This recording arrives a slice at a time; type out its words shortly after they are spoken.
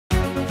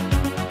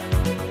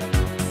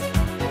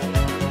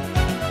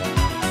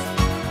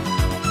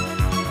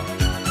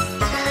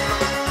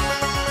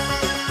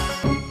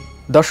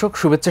দর্শক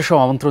শুভেচ্ছা সহ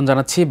আমন্ত্রণ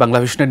জানাচ্ছি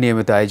বাংলাভিশনের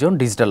নিয়মিত আয়োজন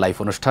ডিজিটাল লাইফ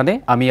অনুষ্ঠানে।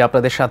 আমি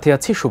আপনাদের সাথে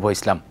আছি শুভ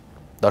ইসলাম।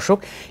 দর্শক,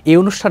 এই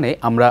অনুষ্ঠানে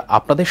আমরা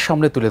আপনাদের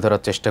সামনে তুলে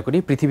ধরার চেষ্টা করি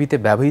পৃথিবীতে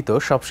ব্যবহৃত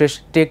সবশেষ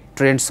টেক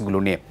ট্রেন্ডসগুলো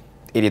নিয়ে।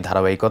 এরই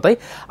ধারাবাহিকতায়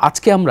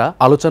আজকে আমরা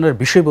আলোচনার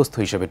বিষয়বস্তু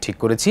হিসেবে ঠিক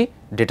করেছি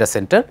ডেটা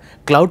সেন্টার,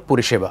 ক্লাউড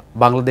পরিষেবা,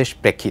 বাংলাদেশ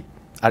প্রেক্ষিত।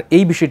 আর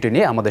এই বিষয়টি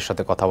নিয়ে আমাদের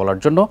সাথে কথা বলার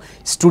জন্য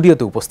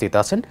স্টুডিওতে উপস্থিত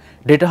আছেন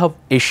ডেটা হাব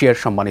এশিয়ার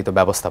সম্মানিত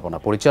ব্যবস্থাপনা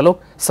পরিচালক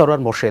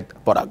সরওয়ার মোর্শেদ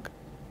পরাগ।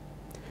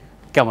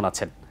 কেমন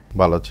আছেন?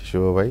 ভালো আছি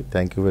শুভ ভাই,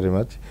 thank you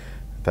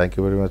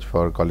very much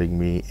for calling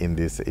me in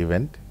this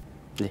event.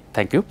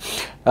 Thank you.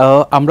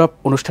 আমরা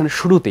অনুষ্ঠানের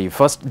শুরুতেই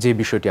ফার্স্ট যে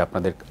বিষয়টি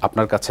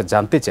আপনার কাছে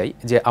জানতে চাই,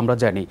 যে আমরা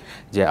জানি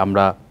যে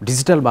আমরা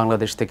ডিজিটাল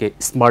বাংলাদেশ থেকে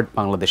স্মার্ট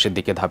বাংলাদেশের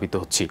দিকে ধাবিত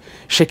হচ্ছি।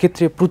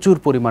 সেক্ষেত্রে প্রচুর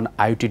পরিমাণ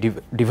আইওটি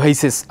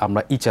ডিভাইসেস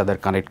আমরা ইচ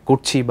আদার কানেক্ট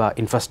করছি বা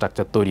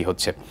ইনফ্রাস্ট্রাকচার তৈরি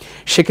হচ্ছে।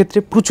 সেক্ষেত্রে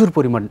প্রচুর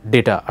পরিমাণ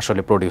ডেটা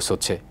আসলে প্রডিউস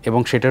হচ্ছে এবং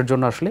সেটার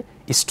জন্য আসলে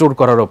স্টোর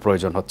করারও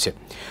প্রয়োজন হচ্ছে।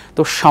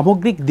 তো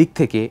সামগ্রিক দিক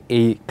থেকে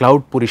এই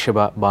ক্লাউড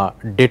পরিষেবা বা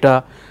ডেটা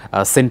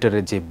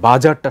সেন্টারের যে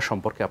বাজারটা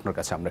সম্পর্কে আপনার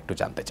কাছে আমরা একটু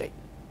জানতে চাই।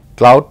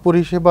 ক্লাউড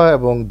পরিষেবা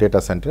এবং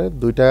ডেটা সেন্টার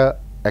দুইটা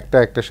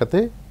একটার সাথে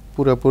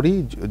পুরোপুরি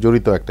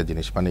জড়িত একটা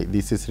জিনিস, মানে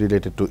this is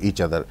related to each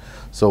other.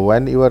 So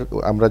when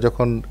আমরা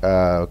যখন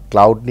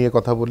ক্লাউড নিয়ে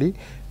কথা বলি,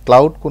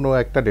 ক্লাউড কোনো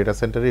একটা ডেটা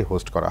সেন্টারেই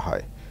হোস্ট করা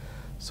হয়।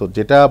 সো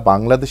যেটা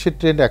বাংলাদেশের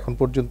ট্রেন্ড এখন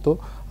পর্যন্ত,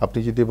 আপনি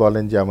যদি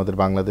বলেন যে আমাদের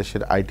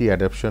বাংলাদেশের আইটি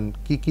অ্যাডাপশন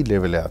কী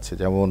লেভেলে আছে,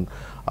 যেমন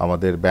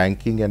আমাদের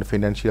ব্যাংকিং অ্যান্ড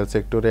ফিনান্সিয়াল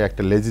সেক্টরে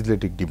একটা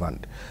লেজিসলেটিভ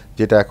ডিমান্ড,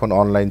 যেটা এখন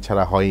অনলাইন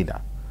ছাড়া হয়ই না।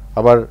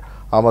 আবার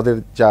আমাদের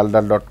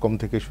চালডাল.com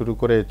থেকে শুরু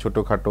করে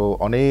ছোটোখাটো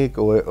অনেক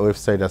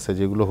ওয়েবসাইট আছে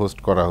যেগুলো হোস্ট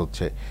করা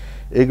হচ্ছে,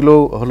 এগুলো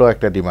হলো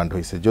একটা ডিমান্ড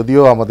হয়েছে।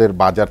 যদিও আমাদের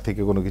বাজার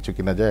থেকে কোনো কিছু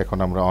কেনা যায়, এখন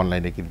আমরা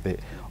অনলাইনে কিনতে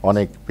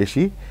অনেক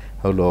বেশি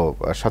হলো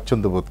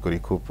স্বাচ্ছন্দ্য বোধ করি,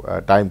 খুব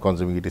time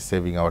consuming, it is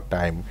saving our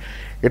time.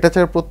 এটা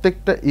ছাড়া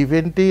প্রত্যেকটা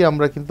ইভেন্টেই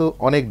আমরা কিন্তু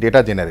অনেক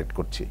ডেটা জেনারেট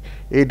করছি।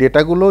 এই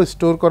ডেটাগুলো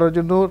স্টোর করার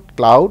জন্য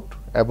ক্লাউড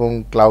এবং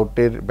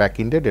ক্লাউডের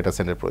ব্যাকএন্ডে ডেটা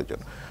সেন্টার প্রয়োজন।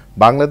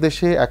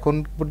 বাংলাদেশে এখন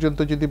পর্যন্ত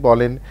যদি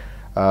বলেন,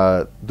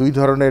 দুই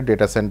ধরনের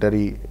ডেটা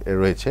সেন্টারই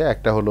রয়েছে।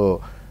 একটা হলো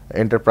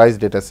এন্টারপ্রাইজ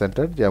ডেটা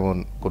সেন্টার, যেমন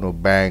কোনো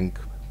ব্যাংক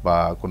বা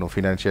কোনো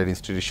ফিনান্সিয়াল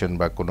ইনস্টিটিউশন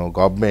বা কোনো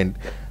গভর্নমেন্ট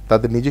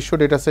তাদের নিজস্ব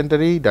ডেটা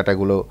সেন্টারেই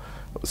ডাটাগুলো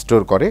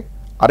স্টোর করে।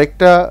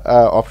 আরেকটা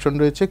অপশন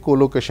রয়েছে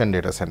কোলোকেশন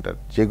ডেটা সেন্টার,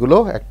 যেগুলো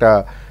একটা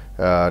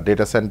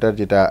ডেটা সেন্টার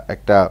যেটা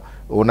একটা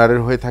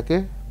ওনারের হয়ে থাকে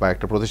বা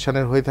একটা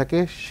প্রতিষ্ঠানের হয়ে থাকে,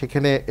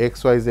 সেখানে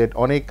XYZ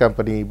অনেক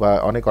কোম্পানি বা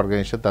অনেক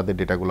অর্গানাইজেশন তাদের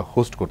ডেটাগুলো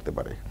হোস্ট করতে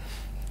পারে।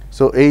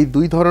 সো এই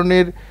দুই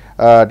ধরনের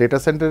ডেটা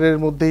সেন্টারের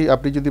মধ্যেই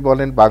আপনি যদি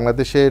বলেন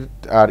বাংলাদেশের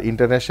আর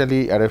ইন্টারন্যাশনালি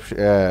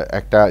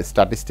একটা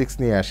স্ট্যাটিস্টিক্স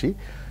নিয়ে আসি,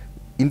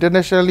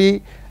 ইন্টারন্যাশনালি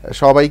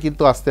সবাই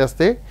কিন্তু আস্তে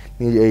আস্তে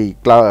এই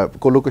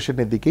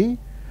কোলোকেশনের দিকেই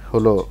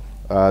হলো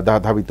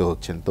ধাবিত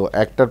হচ্ছেন। তো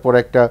একটার পর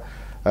একটা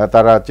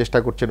তারা চেষ্টা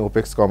করছেন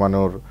ওপেক্স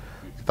কমানোর,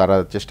 তারা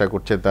চেষ্টা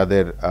করছেন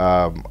তাদের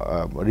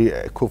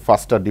খুব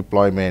ফাস্টার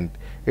ডিপ্লয়মেন্ট।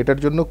 এটার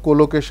জন্য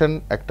কোলোকেশন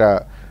একটা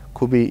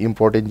খুবই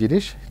ইম্পর্টেন্ট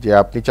জিনিস, যে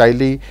আপনি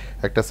চাইলেই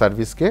একটা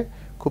সার্ভিসকে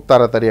খুব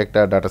তাড়াতাড়ি একটা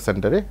ডাটা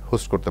সেন্টারে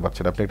হোস্ট করতে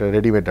পারছেন, আপনি একটা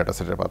রেডিমেড ডাটা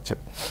সেন্টার পাচ্ছেন।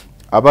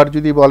 আবার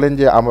যদি বলেন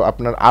যে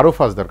আপনার আরও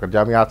ফাস্ট দরকার, যে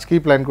আমি আজকেই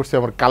প্ল্যান করছি,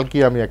 আমার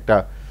কালকেই আমি একটা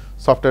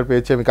সফটওয়্যার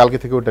পেয়েছি, আমি কালকে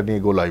থেকে ওটা নিয়ে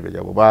গো লাইভে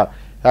যাব, বা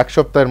এক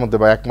সপ্তাহের মধ্যে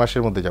বা এক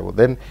মাসের মধ্যে যাব,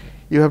 দেন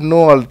you have no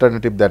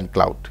alternative than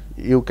cloud.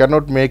 You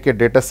cannot make a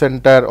data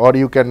centre or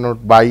you cannot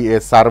by A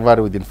server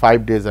within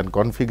 5 days and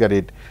configure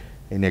it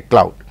in a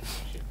cloud.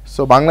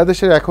 So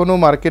বাংলাদেশের এখনও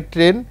মার্কেট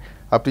ট্রেন্ড,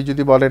 আপনি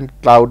যদি বলেন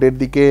ক্লাউডের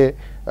দিকে,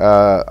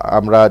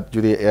 আমরা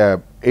যদি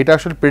এটা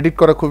আসলে প্রেডিক্ট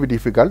করা খুবই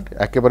ডিফিকাল্ট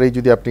একেবারেই,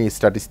 যদি আপনি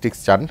স্ট্যাটিস্টিক্স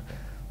চান,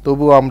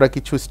 তবুও আমরা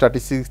কিছু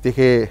স্ট্যাটিস্টিক্স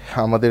দেখে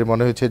আমাদের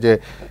মনে হয়েছে যে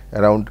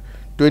around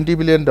 $20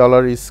 billion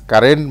is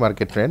current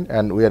market trend,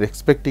 and we are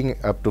expecting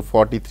up to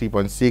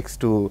 $43.6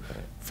 to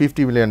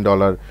 $50 million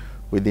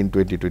within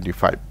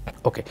 2025।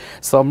 Okay,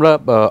 so আমরা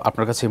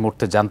আপনার কাছে এই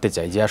মুহূর্তে জানতে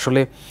চাই যে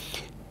আসলে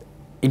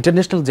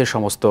ইন্টারন্যাশনাল যে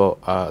সমস্ত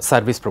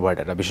সার্ভিস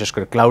প্রোভাইডাররা, বিশেষ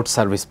করে ক্লাউড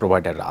সার্ভিস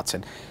প্রোভাইডাররা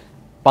আছেন,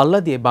 পাল্লা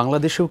দিয়ে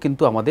বাংলাদেশেও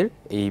কিন্তু আমাদের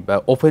এই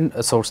ওপেন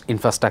সোর্স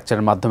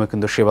ইনফ্রাস্ট্রাকচারের মাধ্যমে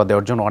কিন্তু সেবা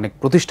দেওয়ার জন্য অনেক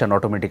প্রতিষ্ঠান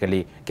অটোমেটিক্যালি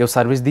কেউ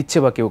সার্ভিস দিচ্ছে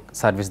বা কেউ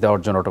সার্ভিস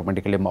দেওয়ার জন্য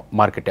অটোমেটিক্যালি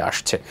মার্কেটে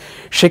আসছে।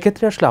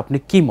 সেক্ষেত্রে আসলে আপনি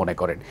কি মনে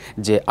করেন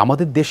যে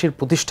আমাদের দেশের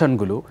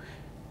প্রতিষ্ঠানগুলো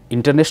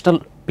ইন্টারন্যাশনাল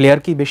প্লেয়ার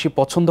কি বেশি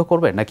পছন্দ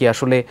করবে, নাকি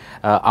আসলে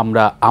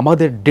আমরা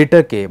আমাদের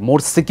ডেটাকে মোর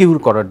সিকিউর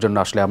করার জন্য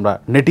আসলে আমরা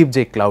নেটিভ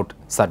যে ক্লাউড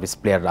সার্ভিস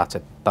প্লেয়াররা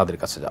আছেন তাদের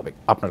কাছে যাবে?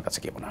 আপনার কাছে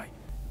কি মনে হয়?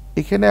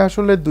 এখানে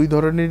আসলে দুই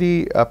ধরনেরই,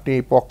 আপনি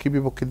পক্ষে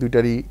বিপক্ষে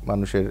দুইটারই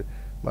মানুষের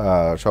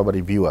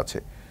সবারই ভিউ আছে।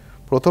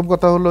 প্রথম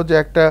কথা হলো যে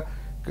একটা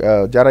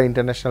যারা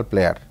ইন্টারন্যাশনাল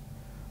প্লেয়ার,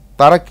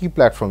 তারা কি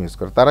প্ল্যাটফর্ম ইউজ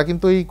করে, তারা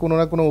কিন্তু এই কোনো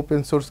না কোনো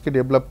ওপেন সোর্সকে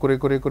ডেভেলপ করে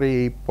করে করে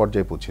এই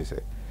পর্যায়ে পৌঁছেছে।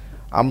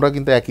 আমরা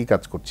কিন্তু একই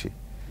কাজ করছি।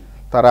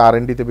 তারা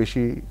R&Dতে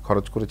বেশি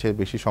খরচ করেছে,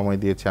 বেশি সময়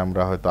দিয়েছে,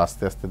 আমরা হয়তো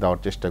আস্তে আস্তে দেওয়ার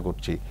চেষ্টা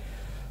করছি।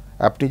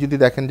 আপনি যদি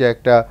দেখেন যে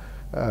একটা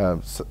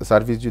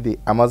সার্ভিস যদি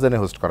অ্যামাজনে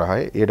হোস্ট করা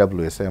হয়,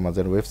 AWS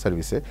অ্যামাজন ওয়েব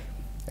সার্ভিসে,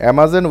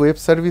 অ্যামাজন ওয়েব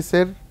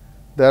সার্ভিসের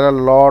দেয়ার আর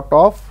lot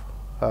of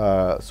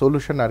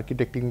solution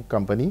architecting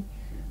company,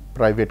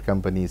 private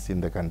companies in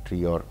the country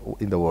or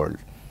in the world.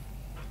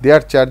 They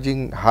R charging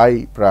high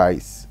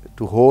price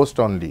two host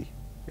only.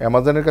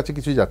 অ্যামাজনের কাছে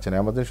কিছুই যাচ্ছে না,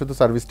 অ্যামাজন শুধু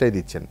সার্ভিসটাই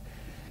দিচ্ছেন,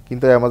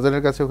 কিন্তু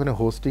অ্যামাজনের কাছে ওখানে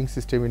হোস্টিং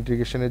সিস্টেম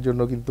ইন্টিগ্রেশনের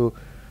জন্য কিন্তু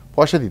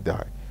পয়সা দিতে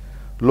হয়।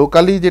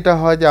 লোকালি যেটা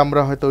হয় যে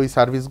আমরা হয়তো ওই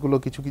সার্ভিসগুলো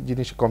কিছু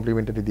জিনিস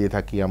কমপ্লিমেন্টারি দিয়ে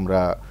থাকি, আমরা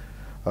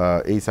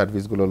এই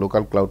সার্ভিসগুলো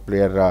লোকাল ক্লাউড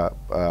প্লেয়াররা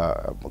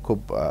খুব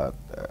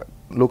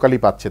লোকালি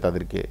পাচ্ছে,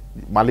 তাদেরকে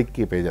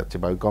মালিককে পেয়ে যাচ্ছে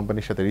বা ওই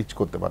কোম্পানির সাথে রিচ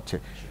করতে পারছে।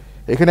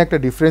 এখানে একটা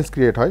ডিফারেন্স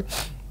ক্রিয়েট হয়।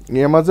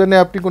 অ্যামাজনে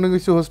আপনি কোনো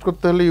কিছু হোস্ট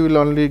করতে হলে you will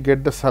only get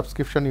the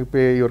subscription, you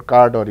pay your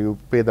card or you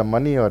pay the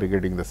money or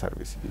getting the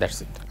service, that's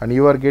it. and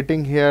you are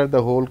getting here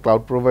the whole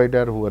cloud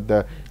provider who are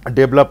the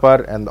developer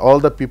and all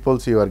the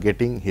peoples you are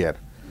getting here.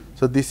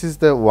 So this is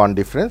the one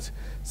difference.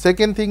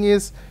 Second thing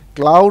is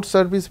cloud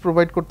service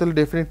provide korte hole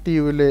definitely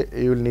you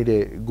will need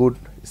a good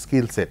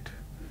skill set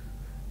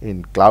in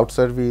cloud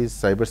service,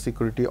 cyber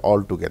security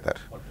all together.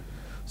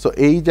 So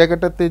এই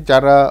জায়গাটাতে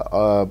যারা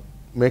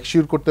make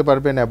sure করতে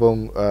পারবেন এবং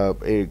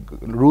এই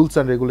rules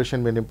and regulation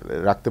মেনে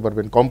রাখতে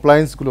পারবেন,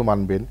 কমপ্লায়েন্সগুলো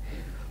মানবেন,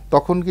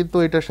 তখন কিন্তু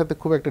এটার সাথে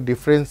খুব একটা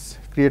ডিফারেন্স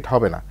ক্রিয়েট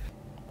হবে না।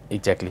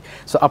 এক্স্যাক্টলি।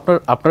 সো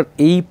আপনার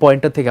এই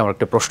পয়েন্টটা থেকে আমার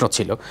একটা প্রশ্ন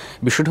ছিল।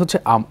 বিষয়টা হচ্ছে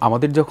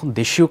আমাদের যখন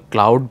দেশীয়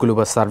ক্লাউডগুলো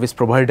বা সার্ভিস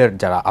প্রোভাইডার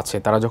যারা আছে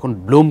তারা যখন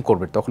ব্লুম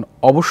করবে, তখন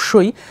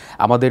অবশ্যই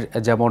আমাদের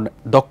যেমন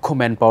দক্ষ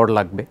ম্যান পাওয়ার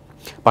লাগবে,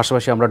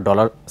 পাশাপাশি আমরা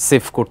ডলার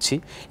সেভ করছি,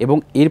 এবং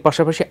এর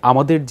পাশাপাশি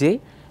আমাদের যে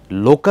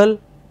লোকাল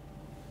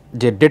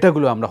যে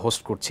ডেটাগুলো আমরা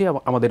হোস্ট করছি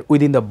আমাদের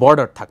উইদিন দ্য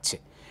বর্ডার থাকছে,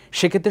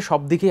 সেক্ষেত্রে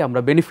সব দিকেই আমরা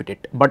বেনিফিটেড।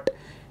 বাট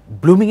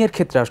ব্লুমিংয়ের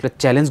ক্ষেত্রে আসলে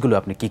চ্যালেঞ্জগুলো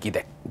আপনি কী কী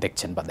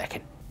দেখছেন বা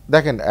দেখেন?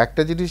 দেখেন,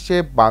 একটা জিনিস যে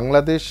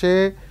বাংলাদেশে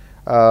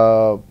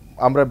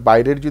আমরা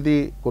বাইরের যদি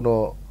কোনো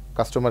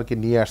কাস্টমারকে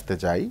নিয়ে আসতে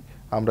চাই,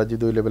 আমরা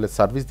যদি ওই লেভেলের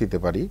সার্ভিস দিতে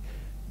পারি,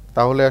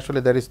 তাহলে আসলে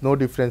there is no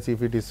difference if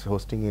it is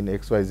hosting in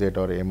XYZ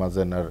or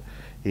Amazon or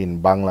in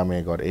Bangla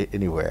meg or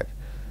anywhere.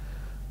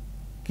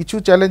 কিছু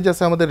চ্যালেঞ্জ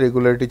আছে আমাদের,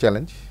 রেগুলারিটি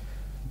চ্যালেঞ্জ,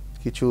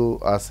 কিছু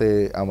আছে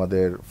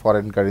আমাদের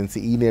ফরেন কারেন্সি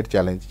ইনের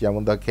চ্যালেঞ্জ।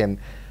 যেমন দেখেন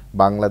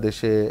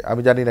বাংলাদেশে,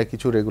 আমি জানি না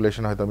কিছু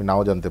রেগুলেশন হয়তো আমি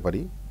নাও জানতে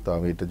পারি, তো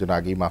আমি এটার জন্য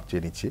আগেই মাপ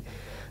চেয়ে নিচ্ছি,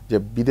 যে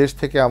বিদেশ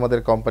থেকে আমাদের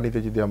কোম্পানিতে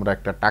যদি আমরা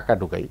একটা টাকা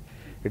ঢুকাই,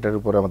 এটার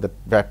উপরে আমাদের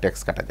ভ্যাট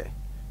ট্যাক্স কাটা যায়।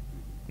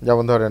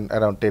 যেমন ধরেন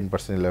অ্যারাউন্ড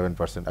 10%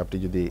 11% আপনি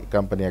যদি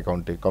কোম্পানি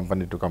অ্যাকাউন্টে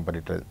কোম্পানি টু কোম্পানি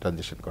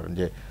ট্রানজেকশন করেন,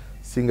 যে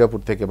সিঙ্গাপুর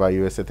থেকে বা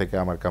USA থেকে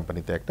আমার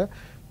কোম্পানিতে একটা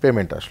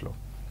পেমেন্ট আসলো,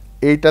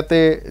 এইটাতে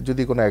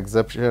যদি কোনো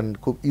এক্সাপশন,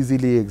 খুব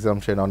ইজিলি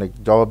এক্সামশন, অনেক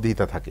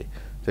জবাবদিহিতা থাকে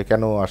যে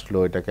কেন আসলো,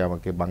 এটাকে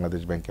আমাকে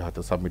বাংলাদেশ ব্যাংকে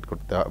হয়তো সাবমিট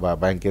করতে হয় বা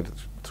ব্যাংকের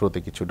থ্রুতে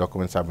কিছু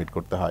ডকুমেন্ট সাবমিট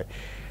করতে হয়।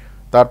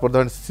 তারপর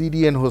ধরেন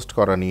CDN হোস্ট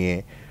করা নিয়ে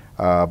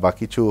বা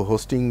কিছু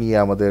হোস্টিং নিয়ে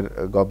আমাদের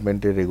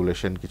গভর্নমেন্টের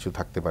রেগুলেশন কিছু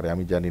থাকতে পারে,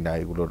 আমি জানি না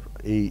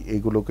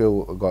এইগুলোকেও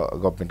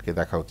গভর্নমেন্টকে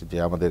দেখা উচিত যে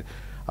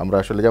আমরা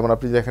আসলে, যেমন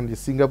আপনি দেখেন যে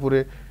সিঙ্গাপুরে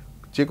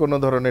যে কোনো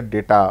ধরনের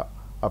ডেটা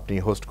আপনি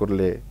হোস্ট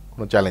করলে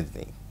কোনো চ্যালেঞ্জ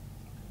নেই,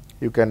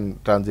 you can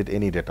transit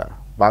any data.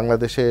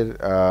 বাংলাদেশের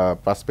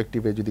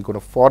পার্সপেক্টিভে যদি কোনো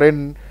ফরেন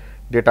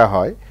ডেটা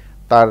হয়,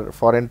 তার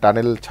ফরেন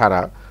টানেল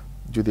ছাড়া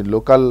যদি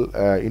লোকাল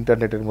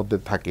ইন্টারনেটের মধ্যে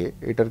থাকে,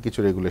 এটার কিছু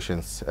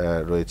রেগুলেশনস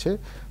রয়েছে।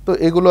 তো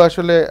এগুলো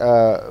আসলে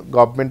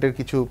গভর্নমেন্টের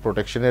কিছু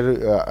প্রোটেকশনের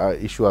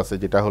ইস্যু আছে,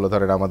 যেটা হলো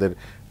ধরেন আমাদের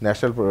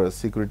ন্যাশনাল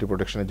সিকিউরিটি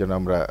প্রোটেকশনের জন্য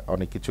আমরা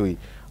অনেক কিছুই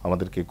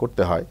আমাদেরকে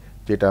করতে হয়,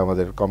 যেটা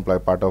আমাদের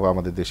পার্ট অফ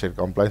আমাদের দেশের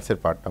কমপ্লায়েন্সের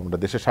পার্ট, আমরা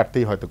দেশের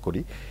স্বার্থেই হয়তো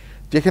করি,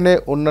 যেখানে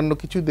অন্যান্য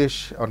কিছু দেশ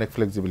অনেক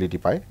ফ্লেক্সিবিলিটি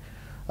পায়।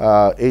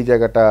 এই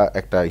জায়গাটা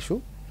একটা ইস্যু।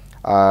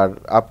 আর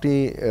আপনি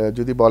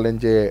যদি বলেন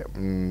যে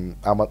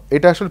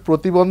এটা আসলে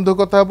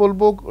প্রতিবন্ধকতা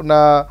বলবো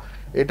না,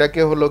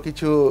 এটাকে হলো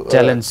কিছু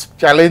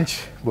চ্যালেঞ্জ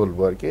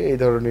বলবো আর কি, এই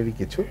ধরনেরই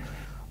কিছু।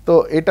 তো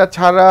এটা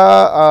ছাড়া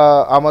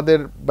আমাদের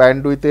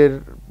ব্যান্ডউইথের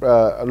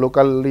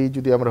লোকালি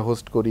যদি আমরা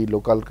হোস্ট করি,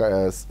 লোকাল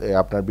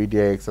আপনার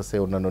BDIX আছে,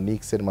 অন্যান্য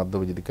নিক্সের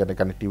মাধ্যমে যদি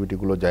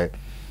কানেক্টিভিটিগুলো যায়,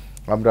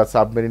 আমরা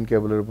সাবমেরিন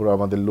কেবলের উপর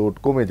আমাদের লোড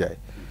কমে যায়,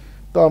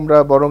 তো আমরা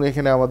বরং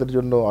এখানে আমাদের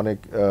জন্য অনেক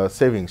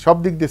সেভিংস, সব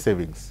দিক দিয়ে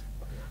সেভিংস।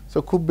 সো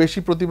খুব বেশি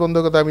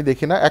প্রতিবন্ধকতা আমি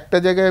দেখি না। একটা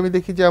জায়গায় আমি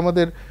দেখি যে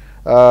আমাদের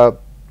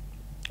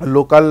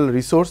লোকাল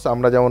রিসোর্স,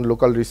 আমরা যেমন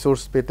লোকাল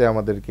রিসোর্স পেতে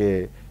আমাদেরকে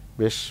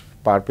বেশ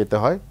পার পেতে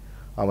হয়,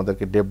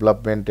 আমাদেরকে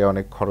ডেভেলপমেন্টে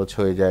অনেক খরচ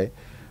হয়ে যায়।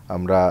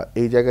 আমরা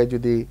এই জায়গায়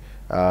যদি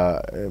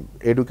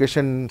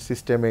এডুকেশন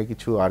সিস্টেমে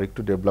কিছু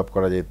আরেকটু ডেভেলপ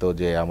করা যেত,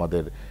 যে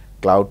আমাদের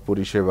ক্লাউড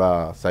পরিষেবা,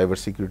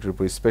 সাইবার সিকিউরিটির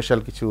উপর স্পেশাল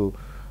কিছু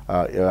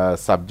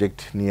সাবজেক্ট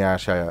নিয়ে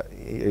আসা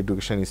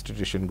এডুকেশন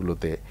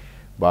ইনস্টিটিউশনগুলোতে,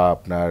 বা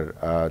আপনার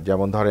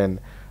যেমন ধরেন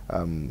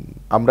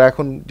আমরা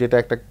এখন যেটা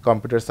একটা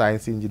কম্পিউটার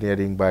সায়েন্স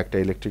ইঞ্জিনিয়ারিং বা একটা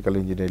ইলেকট্রিক্যাল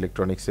ইঞ্জিনিয়ার,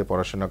 ইলেকট্রনিক্সে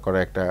পড়াশোনা করা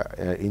একটা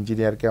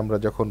ইঞ্জিনিয়ারকে আমরা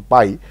যখন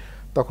পাই,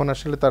 তখন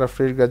আসলে তারা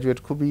ফ্রেশ গ্র্যাজুয়েট,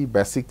 খুবই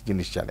বেসিক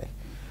জিনিস জানে।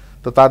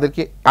 তো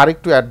তাদেরকে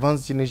আরেকটু অ্যাডভান্স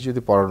জিনিস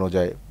যদি পড়ানো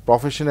যায়,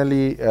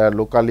 প্রফেশনালি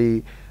লোকালি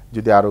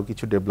যদি আরও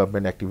কিছু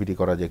ডেভেলপমেন্ট অ্যাক্টিভিটি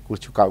করা যায়,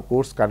 কিছু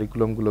কোর্স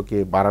কারিকুলামগুলোকে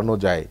বাড়ানো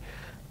যায়,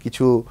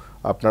 কিছু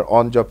আপনার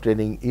অন জব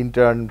ট্রেনিং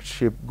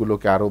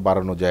ইন্টার্নশিপগুলোকে আরও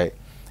বাড়ানো যায়,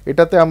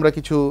 এটাতে আমরা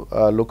কিছু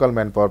লোকাল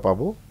ম্যান পাওয়ার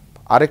পাবো।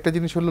 আরেকটা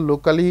জিনিস হলো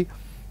লোকালি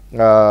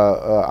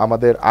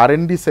আমাদের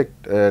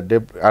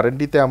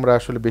R&Dতে আমরা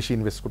আসলে বেশি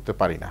ইনভেস্ট করতে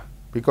পারি না,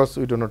 because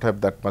we do not have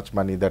that much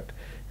money that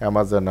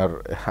Amazon R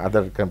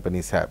other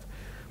companies have.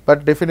 But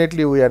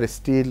definitely we are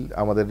still,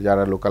 আমাদের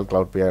যারা লোকাল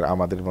ক্লাউড প্লেয়ার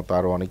আমাদের মতো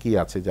আরও অনেকেই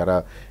আছে যারা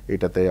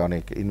এটাতে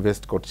অনেক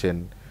ইনভেস্ট করছেন,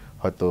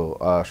 হয়তো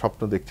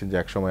স্বপ্ন দেখছেন যে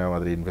একসময়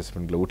আমাদের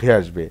ইনভেস্টমেন্টগুলো উঠে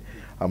আসবে,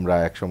 আমরা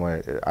একসময়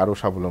আরও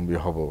স্বাবলম্বী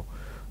হব।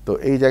 তো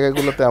এই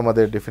জায়গাগুলোতে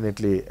আমাদের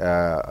ডেফিনেটলি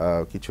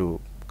কিছু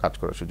কাজ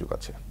করার সুযোগ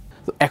আছে।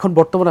 তো এখন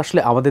বর্তমানে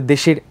আসলে আমাদের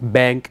দেশের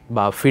ব্যাংক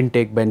বা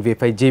ফিনটেক বা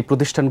এনবিএফআই যে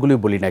প্রতিষ্ঠানগুলি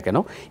বলি না কেন,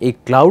 এই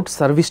ক্লাউড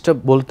সার্ভিসটা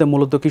বলতে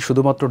মূলত কি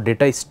শুধুমাত্র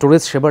ডেটা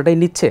স্টোরেজ সেবাটাই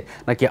নিচ্ছে,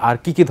 নাকি আর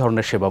কি কি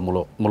ধরনের সেবা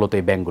মূলত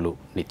এই ব্যাংকগুলো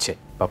নিচ্ছে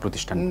বা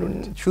প্রতিষ্ঠানগুলো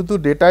নিচ্ছে? শুধু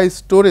ডেটা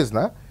স্টোরেজ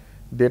না,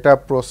 ডেটা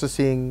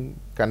প্রসেসিং,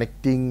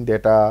 কানেক্টিং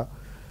ডেটা,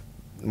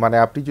 মানে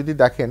আপনি যদি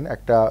দেখেন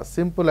একটা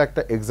সিম্পল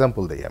একটা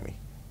এক্সাম্পল দেই আমি,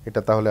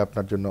 এটা তাহলে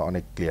আপনার জন্য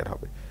অনেক ক্লিয়ার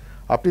হবে।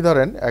 আপনি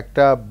ধরেন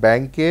একটা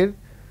ব্যাংকের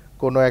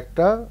কোনো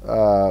একটা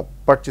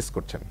পারচেস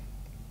করছেন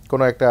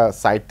কোনো একটা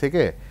সাইট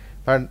থেকে,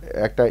 কারণ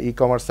একটা ই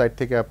কমার্স সাইট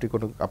থেকে আপনি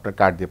কোনো আপনার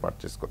কার্ড দিয়ে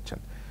পারচেস করছেন।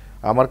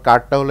 আমার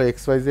কার্ডটা হলো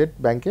XYZ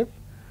ব্যাংকের,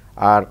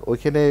 আর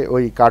ওইখানে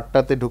ওই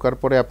কার্ডটাতে ঢোকার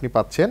পরে আপনি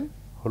পাচ্ছেন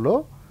হলো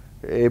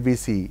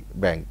ABC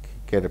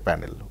ব্যাংকের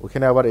প্যানেল,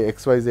 ওখানে আবার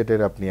XYZ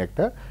এর আপনি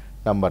একটা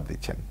নাম্বার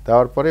দিচ্ছেন,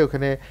 দেওয়ার পরে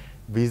ওখানে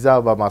ভিসা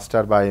বা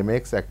মাস্টার বা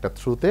MX একটা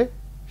থ্রুতে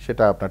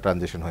সেটা আপনার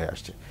ট্রানজেকশন হয়ে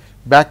আসছে।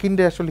 ব্যাক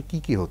এন্ডে আসলে কি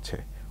কি হচ্ছে,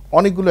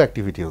 অনেকগুলো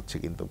অ্যাক্টিভিটি হচ্ছে।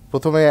 কিন্তু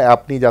প্রথমে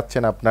আপনি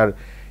যাচ্ছেন আপনার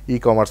ই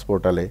কমার্স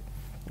পোর্টালে,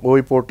 ওই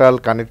পোর্টাল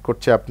কানেক্ট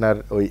করছে আপনার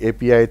ওই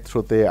API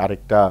থ্রুতে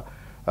আরেকটা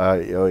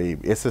ওই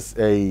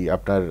এই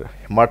আপনার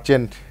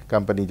মার্চেন্ট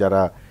কোম্পানি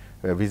যারা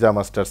ভিসা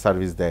মাস্টার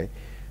সার্ভিস দেয়,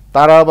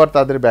 তারা আবার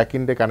তাদের ব্যাক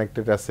এন্ডে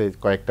কানেক্টেড আছে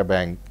কয়েকটা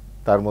ব্যাংক,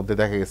 তার মধ্যে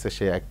দেখা গেছে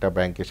সে একটা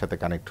ব্যাংকের সাথে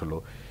কানেক্ট হলো,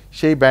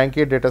 সেই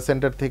ব্যাংকের ডেটা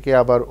সেন্টার থেকে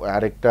আবার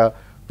আরেকটা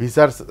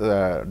ভিসার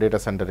ডেটা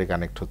সেন্টারে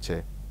কানেক্ট হচ্ছে,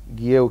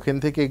 গিয়ে ওখান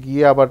থেকে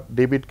গিয়ে আবার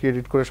ডেবিট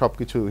ক্রেডিট করে সব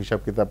কিছু হিসাব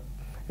কিতাব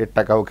এর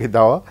টাকা ওকে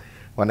দেওয়া,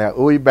 মানে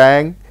ওই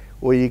ব্যাংক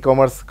ওই ই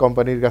কমার্স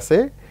কোম্পানির কাছে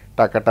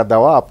টাকাটা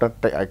দেওয়া, আপনার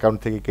অ্যাকাউন্ট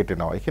থেকে কেটে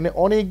নেওয়া। এখানে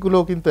অনেকগুলো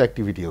কিন্তু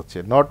অ্যাক্টিভিটি হচ্ছে,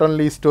 নট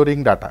অনলি স্টোরিং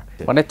ডাটা,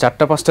 মানে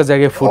 4-5টা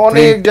জায়গায়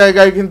অনেক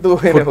জায়গায় কিন্তু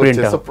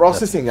হচ্ছে। সো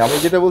প্রসেসিং, আমি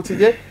যেটা বলছি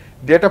যে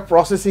ডেটা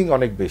প্রসেসিং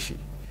অনেক বেশি।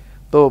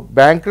 তো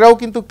ব্যাংকরাও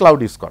কিন্তু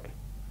ক্লাউড ইউজ করে,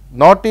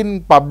 নট ইন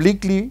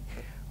পাবলিকলি,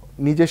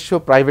 নিজস্ব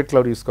প্রাইভেট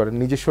ক্লাউড ইউজ করেন,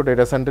 নিজস্ব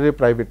ডেটা সেন্টারে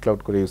প্রাইভেট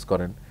ক্লাউড করে ইউজ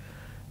করেন।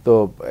 তো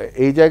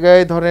এই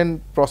জায়গায় ধরেন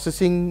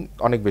প্রসেসিং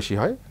অনেক বেশি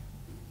হয়,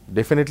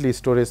 ডেফিনেটলি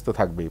স্টোরেজ তো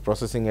থাকবেই,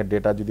 প্রসেসিংয়ের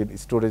ডেটা যদি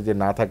স্টোরেজে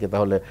না থাকে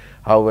তাহলে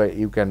হাউ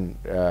ইউ ক্যান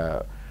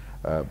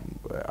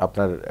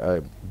আপনার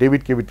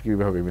ডেবিট ক্রেডিট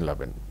কীভাবে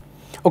মিলাবেন।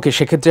 ওকে,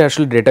 সেক্ষেত্রে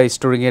আসলে ডেটা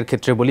স্টোরিংয়ের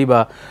ক্ষেত্রে বলি বা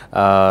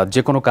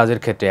যে কোনো কাজের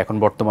ক্ষেত্রে এখন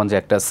বর্তমান যে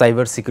একটা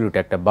সাইবার সিকিউরিটি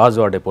একটা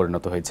বাজওয়ার্ডে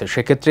পরিণত হয়েছে,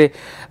 সেক্ষেত্রে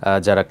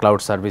যারা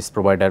ক্লাউড সার্ভিস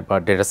প্রোভাইডার বা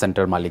ডেটা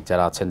সেন্টার মালিক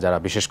যারা আছেন, যারা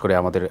বিশেষ করে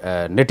আমাদের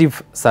নেটিভ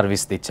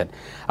সার্ভিস দিচ্ছেন,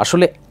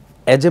 আসলে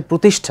অ্যাজ এ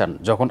প্রতিষ্ঠান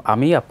যখন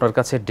আমি আপনার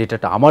কাছে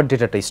আমার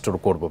ডেটাটা স্টোর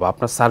করব বা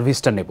আপনার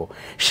সার্ভিসটা নেব,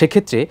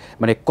 সেক্ষেত্রে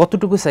মানে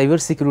কতটুকু সাইবার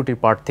সিকিউরিটির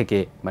পার্ট থেকে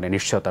মানে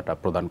নিশ্চয়তাটা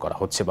প্রদান করা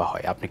হচ্ছে বা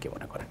হয়, আপনি কি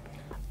মনে করেন?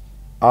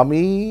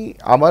 আমি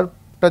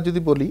আমারটা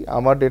যদি বলি,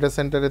 আমার ডেটা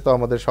সেন্টারে তো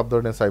আমাদের সব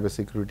ধরনের সাইবার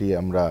সিকিউরিটি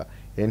আমরা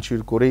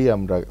এনশিওর করেই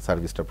আমরা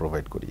সার্ভিসটা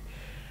প্রোভাইড করি।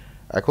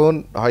 এখন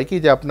হয় কি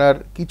যে আপনার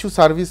কিছু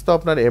সার্ভিস তো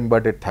আপনার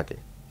এমবেডেড থাকে,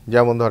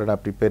 যেমন ধরেন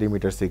আপনি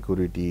perimeter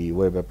security,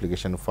 web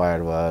application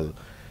firewall,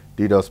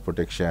 deeds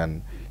protection,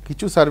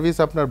 কিছু সার্ভিস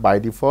আপনার বাই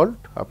ডিফল্ট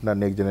আপনার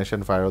নেক্সট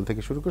জেনারেশন ফায়ারওয়াল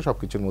থেকে শুরু করে সব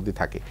কিছুর মধ্যে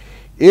থাকে।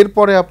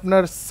 এরপরে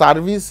আপনার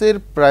সার্ভিসের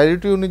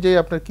প্রায়োরিটি অনুযায়ী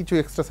আপনার কিছু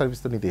এক্সট্রা সার্ভিস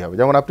তো নিতেই হবে।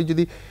 যেমন আপনি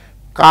যদি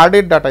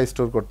কার্ডের ডাটা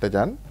স্টোর করতে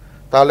যান,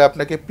 তাহলে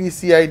আপনাকে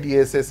PCI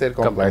DSS এর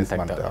কমপ্লায়েন্স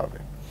মানতে হবে।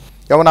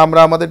 যেমন আমরা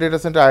আমাদের ডেটা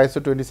সেন্টার ISO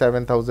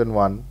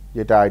 27001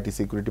 যেটা আইটি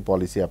সিকিউরিটি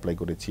পলিসি অ্যাপ্লাই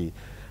করেছি,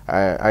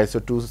 ISO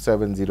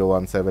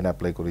 27017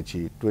 অ্যাপ্লাই করেছি,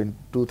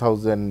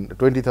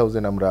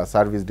 20000 আমরা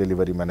সার্ভিস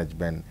ডেলিভারি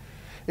ম্যানেজমেন্ট,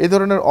 এই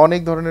ধরনের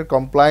অনেক ধরনের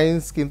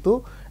কমপ্লায়েন্স কিন্তু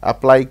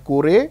অ্যাপ্লাই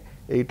করে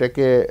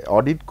এইটাকে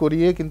অডিট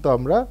করিয়ে কিন্তু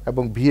আমরা,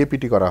 এবং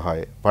VAPT করা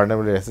হয়,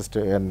 vulnerability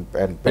assessment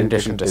and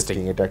penetration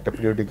testing, এটা একটা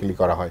পিরিয়ডিক্যালি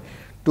করা হয়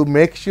to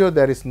make sure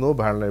there is no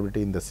vulnerability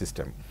in the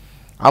system.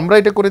 আমরা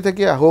এটা করে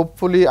থাকি,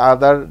 হোপফুলি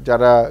আদার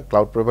যারা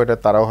ক্লাউড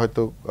প্রোভাইডার তারাও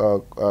হয়তো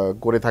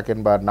করে থাকেন,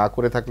 বা না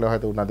করে থাকলে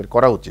হয়তো ওনাদের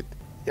করা উচিত।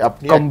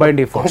 আপনি কম্বাইন্ড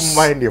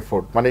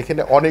এফোর্ট, মানে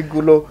এখানে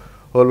অনেকগুলো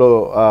হলো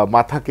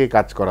মাথাকে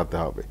কাজ করাতে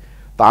হবে।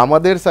 তো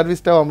আমাদের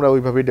সার্ভিসটাও আমরা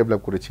ওইভাবেই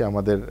ডেভেলপ করেছি।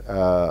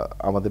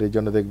 আমাদের এই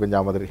জন্য দেখবেন যে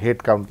আমাদের হেড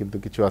কাউন্ট কিন্তু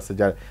কিছু আছে,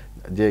 যার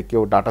যে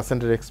কেউ ডাটা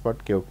সেন্টার এক্সপার্ট,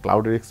 কেউ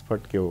ক্লাউডের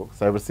এক্সপার্ট, কেউ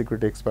cyber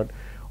security expert,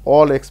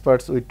 all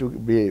experts we to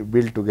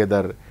build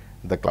together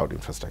the cloud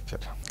infrastructure.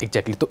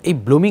 Exactly. তো এই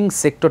ব্লুমিং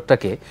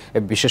সেক্টরটাকে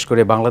বিশেষ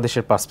করে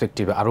বাংলাদেশের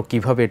পার্সপেক্টিভে আরও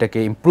কীভাবে এটাকে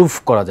ইমপ্রুভ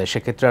করা যায়,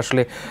 সেক্ষেত্রে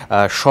আসলে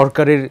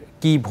সরকারের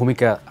কি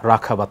ভূমিকা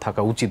রাখা বা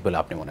থাকা উচিত বলে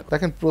আপনি মনে করেন?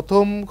 দেখেন,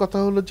 প্রথম কথা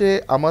হলো যে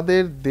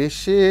আমাদের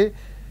দেশে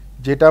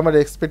যেটা আমরা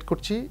এক্সপেক্ট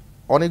করছি,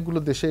 অনেকগুলো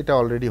দেশে এটা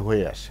অলরেডি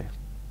হয়ে আসে,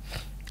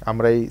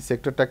 আমরা এই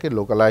সেক্টরটাকে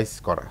লোকালাইজ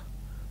করা।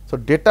 So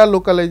data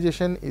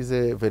localisation is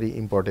a very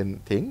important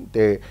thing.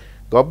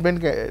 Government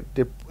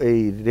এই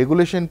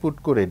রেগুলেশন পুট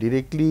করে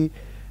ডিরেক্টলি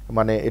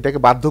মানে এটাকে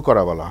বাধ্য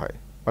করা বলা হয়।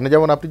 মানে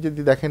যেমন আপনি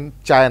যদি দেখেন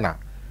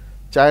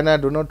China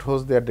do not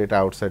host there data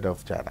outside of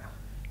China,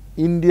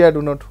 India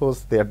do not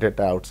host there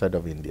data outside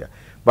of India,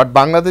 but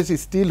Bangladesh is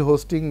still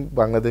hosting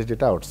Bangladesh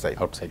data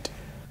outside.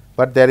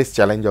 But there is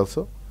challenge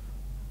also,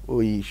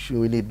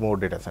 we need more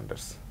data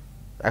saunters.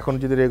 এখন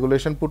যদি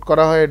regulation put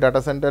করা হয়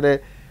data সেন্টারে,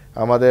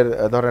 আমাদের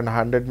ধরেন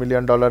 $100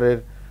 million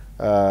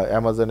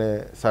অ্যামাজনে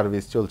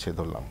service চলছে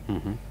ধরলাম,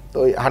 তো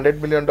ওই $100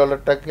 মিলিয়ন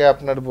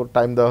আপনার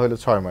টাইম দেওয়া হলো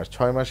 6 মাস,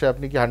 6 মাসে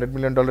আপনি কি $100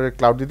 মিলিয়ন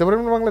ক্লাউড দিতে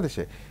পারবেন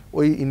বাংলাদেশে?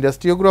 ওই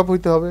ইন্ডাস্ট্রিও গ্রো আপ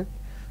হইতে হবে।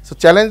 সো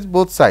চ্যালেঞ্জ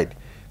বোথ সাইড,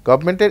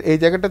 গভর্নমেন্টের এই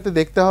জায়গাটাতে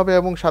দেখতে হবে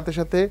এবং সাথে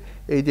সাথে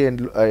এই যে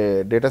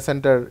ডেটা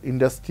সেন্টার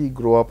ইন্ডাস্ট্রি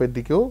গ্রো আপের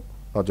দিকেও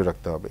নজর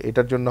রাখতে হবে।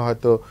 এটার জন্য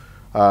হয়তো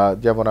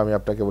যেমন আমি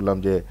আপনাকে বললাম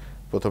যে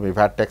প্রথমে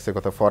ভ্যাট ট্যাক্সের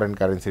কথা, ফরেন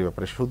কারেন্সির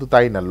ব্যাপারে, শুধু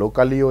তাই না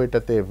লোকালিও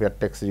এটাতে ভ্যাট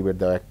ট্যাক্স রিবেট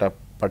দেওয়া একটা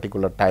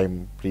পার্টিকুলার টাইম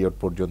পিরিয়ড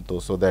পর্যন্ত,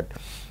 সো দ্যাট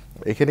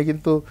এখানে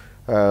কিন্তু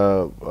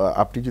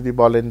আপনি যদি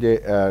বলেন যে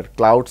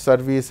cloud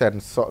service and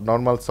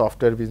normal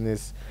software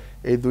business,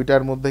 এই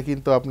দুইটার মধ্যে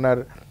কিন্তু আপনার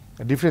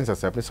ডিফারেন্স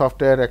আছে। আপনি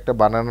সফটওয়্যার একটা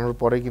বানানোর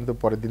পরে কিন্তু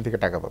পরের দিন থেকে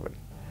টাকা পাবেন।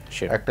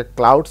 একটা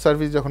ক্লাউড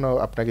সার্ভিস যখন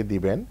আপনাকে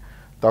দিবেন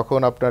তখন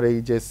আপনার এই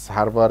যে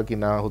সার্ভার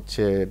কিনা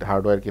হচ্ছে,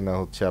 হার্ডওয়্যার কিনা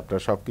হচ্ছে,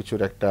 আপনার সব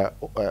কিছুর একটা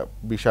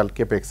বিশাল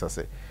কেপেক্স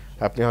আছে।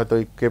 আপনি হয়তো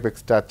ওই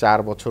কেপেক্সটা 4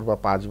 বছর বা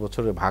 5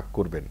 বছরে ভাগ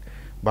করবেন,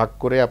 ভাগ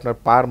করে আপনার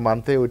পার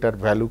মান্থে ওইটার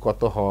ভ্যালু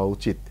কত হওয়া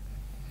উচিত।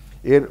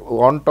 এর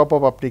অন টপ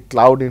অফ আপনি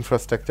ক্লাউড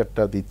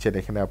ইনফ্রাস্ট্রাকচারটা দিচ্ছেন,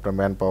 এখানে আপনার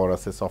ম্যান পাওয়ার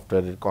আছে,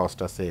 সফটওয়্যারের কস্ট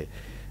আছে,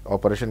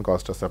 অপারেশন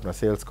কস্ট আছে, আপনার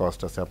সেলস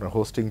কস্ট আছে, আপনার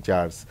হোস্টিং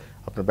চার্জ,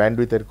 আপনার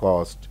ব্যান্ডউইথের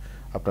কস্ট,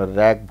 আপনার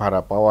র্যাক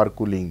ভাড়া, পাওয়ার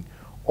কুলিং,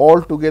 অল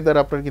টুগেদার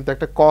আপনার কিন্তু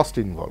একটা কস্ট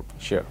ইনভলভ।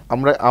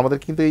 আমাদের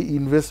কিন্তু এই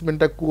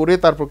ইনভেস্টমেন্টটা করে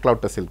তারপর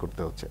ক্লাউডটা সেল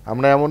করতে হচ্ছে।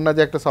 আমরা এমন না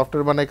যে একটা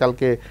সফটওয়্যার বানাই,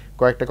 কালকে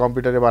কয়েকটা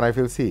কম্পিউটারে বানাই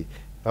ফেলছি,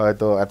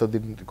 হয়তো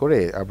এতদিন করে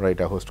আমরা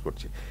এটা হোস্ট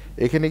করছি।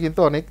 এখানে কিন্তু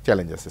অনেক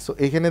চ্যালেঞ্জ আছে। সো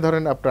এখানে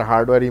ধরেন আপনার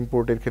হার্ডওয়্যার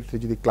ইম্পোর্টের ক্ষেত্রে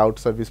যদি ক্লাউড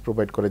সার্ভিস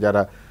প্রোভাইড করে,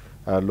 যারা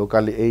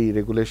লোকালি এই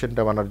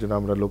রেগুলেশনটা মানার জন্য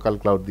আমরা লোকাল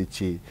ক্লাউড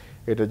দিচ্ছি,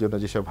 এটার জন্য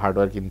যেসব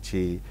হার্ডওয়্যার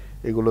কিনছি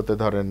এগুলোতে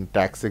ধরেন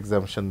ট্যাক্স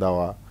এক্সাম্পশন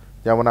দেওয়া,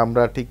 যেমন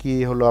আমরা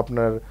ঠিকই হলো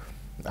আপনার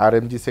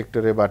আরএমজি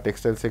সেক্টরে বা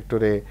টেক্সটাইল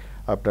সেক্টরে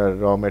আপনার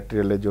র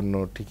ম্যাটেরিয়ালের জন্য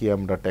ঠিকই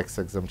আমরা ট্যাক্স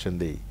এক্সাম্পশন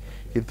দিই,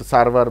 কিন্তু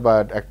সার্ভার বা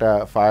একটা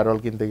ফায়ারওয়াল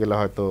কিনতে গেলে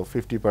হয়তো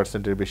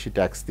 50%-এর বেশি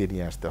ট্যাক্স দিয়ে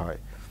নিয়ে আসতে হয়।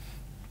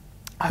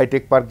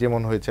 হাইটেক পার্ক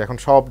যেমন হয়েছে, এখন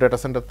সব ডাটা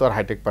সেন্টার তো আর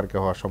হাইটেক পার্কে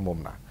হওয়া সম্ভব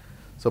না।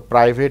 সো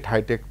প্রাইভেট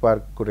হাইটেক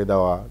পার্ক করে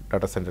দেওয়া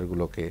ডাটা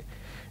সেন্টারগুলোকে,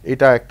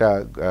 এটা একটা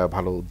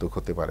ভালো উদ্যোগ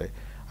হতে পারে।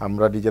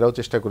 আমরা নিজেরাও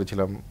চেষ্টা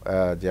করেছিলাম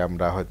যে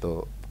আমরা হয়তো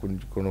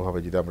কোনোভাবে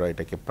যদি আমরা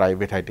এটাকে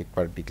প্রাইভেট হাইটেক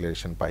পার্ক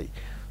ডিক্লারেশন পাই।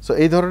 সো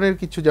এই ধরনের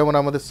কিছু, যেমন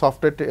আমাদের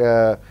সফটওয়্যার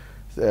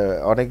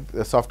অনেক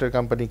সফটওয়্যার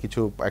কোম্পানি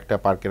কিছু একটা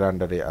পার্কের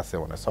আন্ডারে আছে,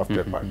 মানে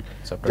সফটওয়্যার পার্ক,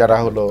 যারা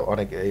হলো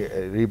অনেক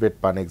রিবেট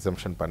পান,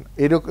 এক্সাম্পশন পান,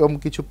 এরকম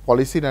কিছু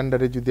পলিসির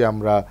আন্ডারে যদি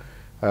আমরা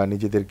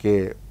নিজেদেরকে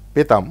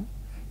পেতাম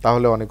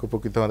তাহলে অনেক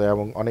উপকৃত হতো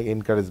এবং অনেক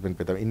এনকারেজমেন্ট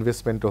পেতাম,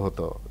 ইনভেস্টমেন্টও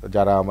হতো।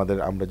 যারা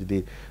আমরা যদি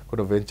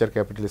কোনো ভেঞ্চার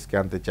ক্যাপিটালিস্টকে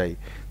আনতে চাই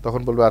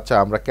তখন বলবো আচ্ছা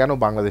আমরা কেন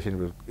বাংলাদেশে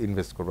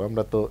ইনভেস্ট করবো,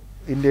 আমরা তো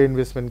ইন্ডিয়া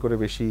ইনভেস্টমেন্ট করে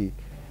বেশি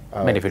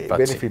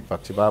বেনিফিট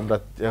পাচ্ছি, বা আমরা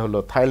হলো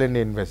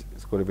থাইল্যান্ডে ইনভেস্ট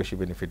করে বেশি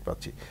বেনিফিট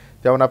পাচ্ছি।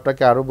 যেমন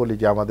আপনাকে আরও বলি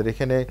যে আমাদের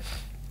এখানে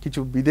কিছু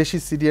বিদেশি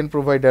সিডিএন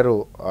প্রোভাইডারও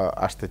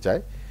আসতে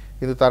চায়,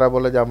 কিন্তু তারা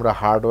বলে যে আমরা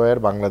হার্ডওয়্যার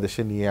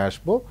বাংলাদেশে নিয়ে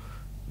আসবো,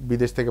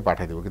 বিদেশ থেকে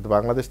পাঠিয়ে দেবো, কিন্তু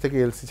বাংলাদেশ থেকে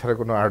এলসি ছাড়া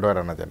কোনো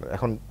হার্ডওয়্যার আনা যায় না।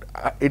 এখন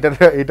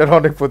এটার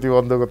অনেক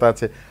প্রতিবন্ধকতা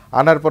আছে,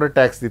 আনার পরে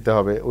ট্যাক্স দিতে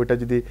হবে। ওইটা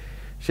যদি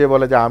সে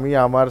বলে যে আমি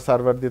আমার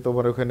সার্ভার দিয়ে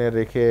তোমার ওখানে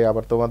রেখে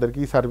আবার তোমাদের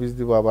কি সার্ভিস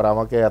দিব, আবার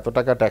আমাকে এত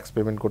টাকা ট্যাক্স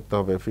পেমেন্ট করতে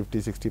হবে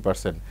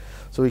 50-60%,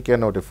 so we can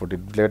not afford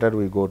it, letter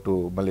we go to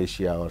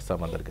Malaysia or some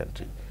other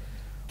country.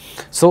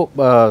 So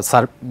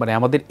sir, মানে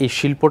আমাদের এই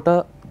শিল্পটা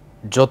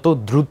যত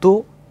দ্রুত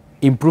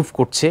ইমপ্রুভ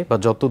করছে বা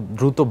যত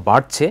দ্রুত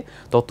বাড়ছে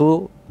তত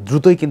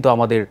দ্রুতই কিন্তু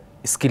আমাদের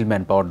স্কিল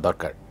ম্যান পাওয়ার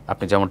দরকার।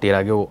 আপনি যেমনটি এর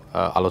আগেও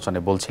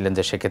আলোচনায় বলছিলেন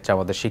যে সেক্ষেত্রে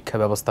আমাদের শিক্ষা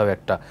ব্যবস্থাও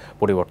একটা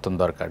পরিবর্তন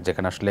দরকার,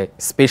 যেখানে আসলে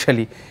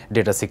স্পেশালি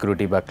ডেটা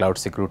সিকিউরিটি বা ক্লাউড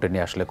সিকিউরিটি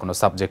নিয়ে আসলে কোনো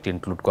সাবজেক্ট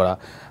ইনক্লুড করা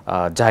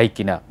যায়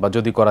কিনা, বা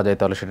যদি করা যায়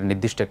তাহলে সেটা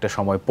নির্দিষ্ট একটা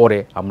সময় পরে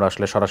আমরা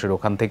আসলে সরাসরি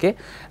ওখান থেকে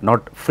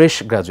নট ফ্রেশ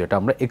গ্রাজুয়েট,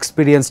 আমরা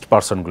এক্সপিরিয়েন্সড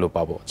পার্সনগুলো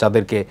পাবো,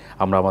 যাদেরকে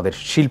আমরা আমাদের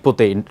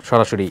শিল্পতে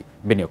সরাসরি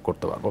বিনিয়োগ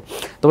করতে পারবো।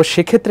 তবে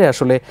সেক্ষেত্রে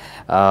আসলে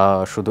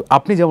শুধু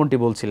আপনি যেমনটি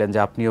বলছিলেন যে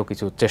আপনিও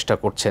কিছু চেষ্টা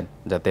করছেন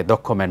যাতে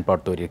দক্ষ ম্যান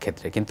পাওয়ার তৈরির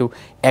ক্ষেত্রে, কিন্তু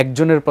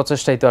একজনের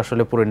প্রচেষ্টাই তো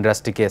আসলে পুরো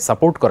ইন্ডাস্ট্রিকে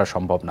সাপোর্ট করা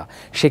সম্ভব না।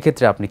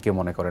 সেক্ষেত্রে আপনি কি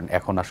মনে করেন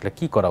এখন আসলে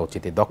কি করা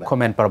উচিত দক্ষ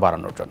ম্যান পাওয়ার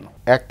বাড়ানোর জন্য?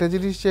 একটা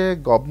জিনিস যে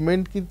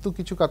গভর্নমেন্ট কিন্তু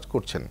কিছু কাজ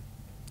করছেন,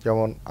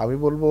 যেমন আমি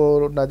বলবো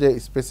না যে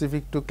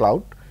specific to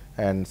cloud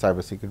and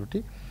cyber security,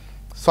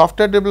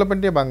 software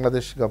development নিয়ে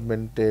বাংলাদেশ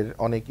গভর্নমেন্টের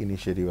অনেক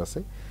ইনিশিয়েটিভ আছে।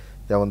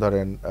 যেমন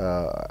ধরেন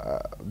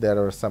দেয়ার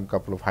আর সাম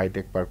couple of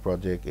hi tech park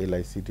project,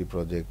 এলআইসিটি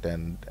project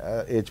and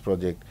age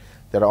project,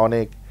 যারা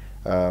অনেক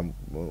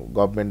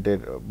গভর্নমেন্টের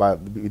বা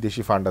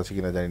বিদেশি ফান্ড আছে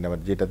কিনা জানি না,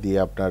 যেটা দিয়ে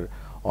আপনার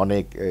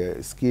অনেক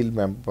স্কিল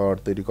ম্যান পাওয়ার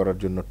তৈরি করার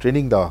জন্য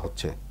ট্রেনিং দেওয়া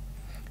হচ্ছে,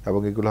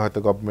 এবং এগুলো হয়তো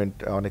গভর্নমেন্ট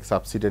অনেক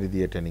সাবসিডারি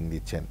দিয়ে ট্রেনিং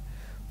দিচ্ছেন।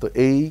 তো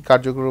এই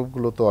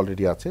কার্যক্রমগুলো তো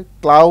অলরেডি আছে।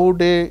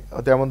 ক্লাউডে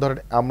যেমন ধরেন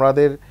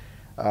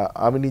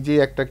আমি নিজেই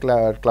একটা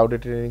ক্লাউডে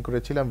ট্রেনিং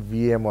করেছিলাম,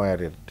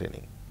 ভিএমওয়্যারের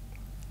ট্রেনিং,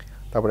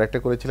 তারপর একটা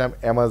করেছিলাম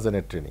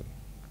অ্যামাজনের ট্রেনিং।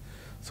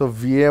 সো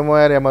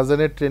ভিএমওয়্যার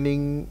অ্যামাজনের ট্রেনিং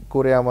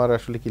করে আমার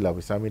আসলে কী লাভ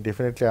হয়েছে, আমি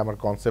ডেফিনেটলি আমার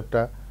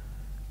কনসেপ্টটা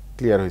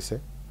ক্লিয়ার হয়েছে,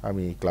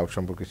 আমি ক্লাউড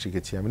সম্পর্কে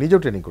শিখেছি, আমি নিজেও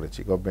ট্রেনিং করেছি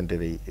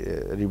গভর্নমেন্টের এই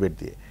রিবেট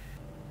দিয়ে।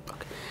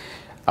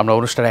 আমরা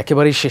অনুষ্ঠান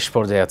একেবারেই শেষ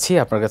পর্যায়ে আছি।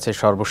 আপনার কাছে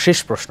সর্বশেষ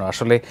প্রশ্ন,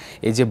 আসলে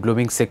এই যে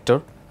ব্লুমিং সেক্টর,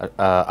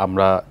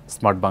 আমরা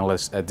স্মার্ট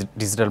বাংলাদেশ,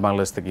 ডিজিটাল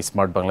বাংলাদেশ থেকে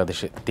স্মার্ট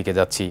বাংলাদেশের দিকে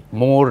যাচ্ছি,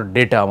 মোর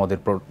ডেটা আমাদের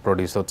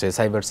প্রডিউস হচ্ছে,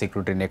 সাইবার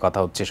সিকিউরিটি নিয়ে কথা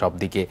হচ্ছে, সব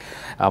দিকে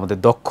আমাদের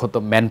দক্ষতা,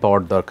 ম্যান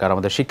পাওয়ার দরকার,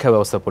 আমাদের শিক্ষা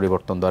ব্যবস্থা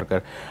পরিবর্তন দরকার।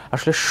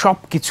 আসলে সব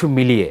কিছু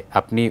মিলিয়ে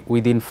আপনি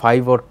উইদিন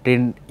 5 or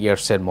 10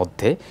 ইয়ার্সের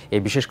মধ্যে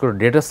এই বিশেষ করে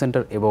ডেটা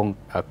সেন্টার এবং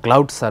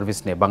ক্লাউড সার্ভিস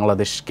নিয়ে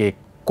বাংলাদেশকে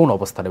কোন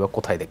অবস্থানে বা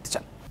কোথায় দেখতে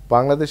চান?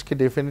 বাংলাদেশকে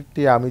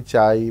ডেফিনেটলি আমি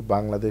চাই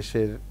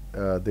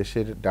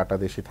দেশের ডাটা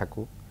দেশে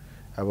থাকুক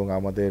এবং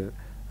আমাদের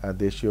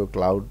দেশীয়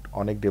ক্লাউড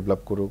অনেক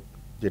ডেভেলপ করুক,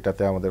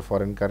 যেটাতে আমাদের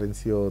ফরেন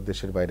কারেন্সিও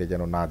দেশের বাইরে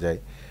যেন না যায়,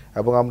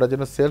 এবং আমরা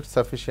যেন সেলফ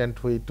সাফিসিয়েন্ট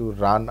হই to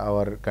run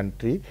our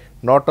country,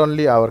 not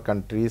only hour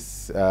countries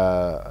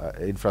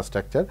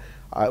infrastructure,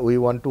 we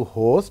want to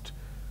host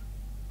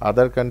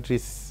other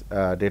countries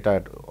data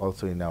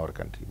also in our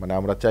country. মানে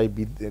আমরা চাই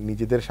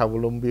নিজেদের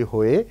স্বাবলম্বী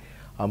হয়ে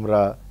আমরা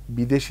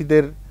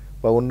বিদেশিদের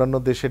বা অন্যান্য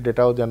দেশের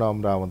ডেটাও যেন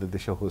আমরা আমাদের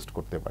দেশে হোস্ট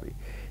করতে পারি,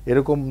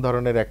 এরকম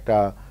ধরনের একটা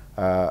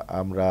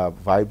আমরা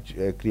ভাইব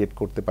ক্রিয়েট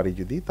করতে পারি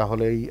যদি,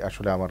 তাহলেই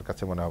আসলে আমার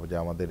কাছে মনে হবে যে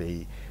আমাদের এই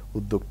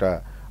উদ্যোগটা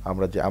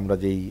আমরা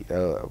যেই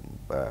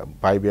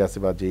ভাইবে আছি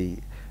বা যেই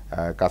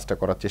কাজটা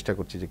করার চেষ্টা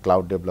করছি, যে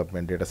cloud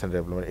development, data centre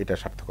development, এটা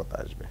সার্থকতা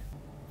আসবে।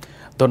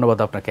 ধন্যবাদ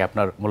আপনাকে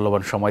আপনার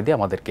মূল্যবান সময় দিয়ে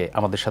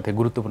আমাদের সাথে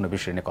গুরুত্বপূর্ণ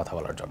বিষয় নিয়ে কথা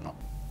বলার জন্য।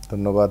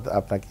 ধন্যবাদ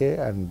আপনাকে,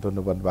 আর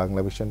ধন্যবাদ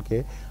বাংলা ভিশনকে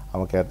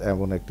আমাকে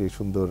এমন একটি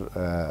সুন্দর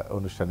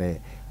অনুষ্ঠানে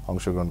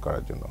অংশগ্রহণ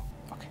করার জন্য।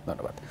 ওকে,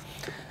 ধন্যবাদ।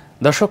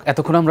 দর্শক,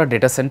 এতক্ষণ আমরা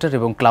ডেটা সেন্টার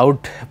এবং ক্লাউড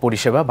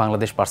পরিষেবা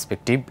বাংলাদেশ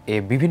পার্সপেক্টিভ এ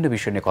বিভিন্ন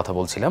বিষয় নিয়ে কথা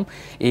বলছিলাম।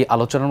 এই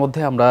আলোচনার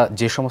মধ্যে আমরা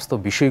যে সমস্ত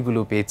বিষয়গুলো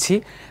পেয়েছি,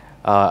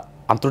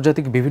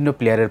 আন্তর্জাতিক বিভিন্ন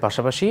প্লেয়ারের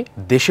পাশাপাশি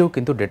দেশেও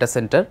কিন্তু ডেটা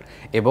সেন্টার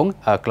এবং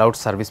ক্লাউড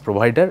সার্ভিস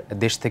প্রোভাইডার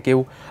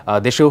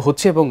দেশেও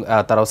হচ্ছে এবং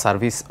তারাও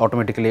সার্ভিস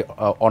অটোমেটিক্যালি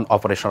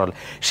অপারেশনাল।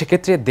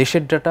 সেক্ষেত্রে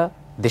দেশের ডাটা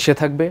দেশে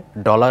থাকবে,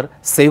 ডলার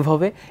সেভ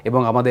হবে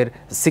এবং আমাদের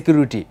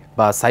সিকিউরিটি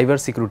বা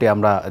সাইবার সিকিউরিটি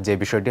আমরা যে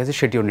বিষয়টি আছে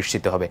সেটিও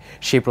নিশ্চিত হবে।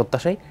 সেই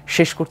প্রত্যাশায়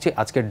শেষ করছি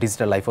আজকের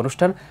ডিজিটাল লাইফ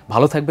অনুষ্ঠান।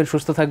 ভালো থাকবেন,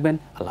 সুস্থ থাকবেন,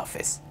 আল্লাহ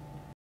হাফেজ।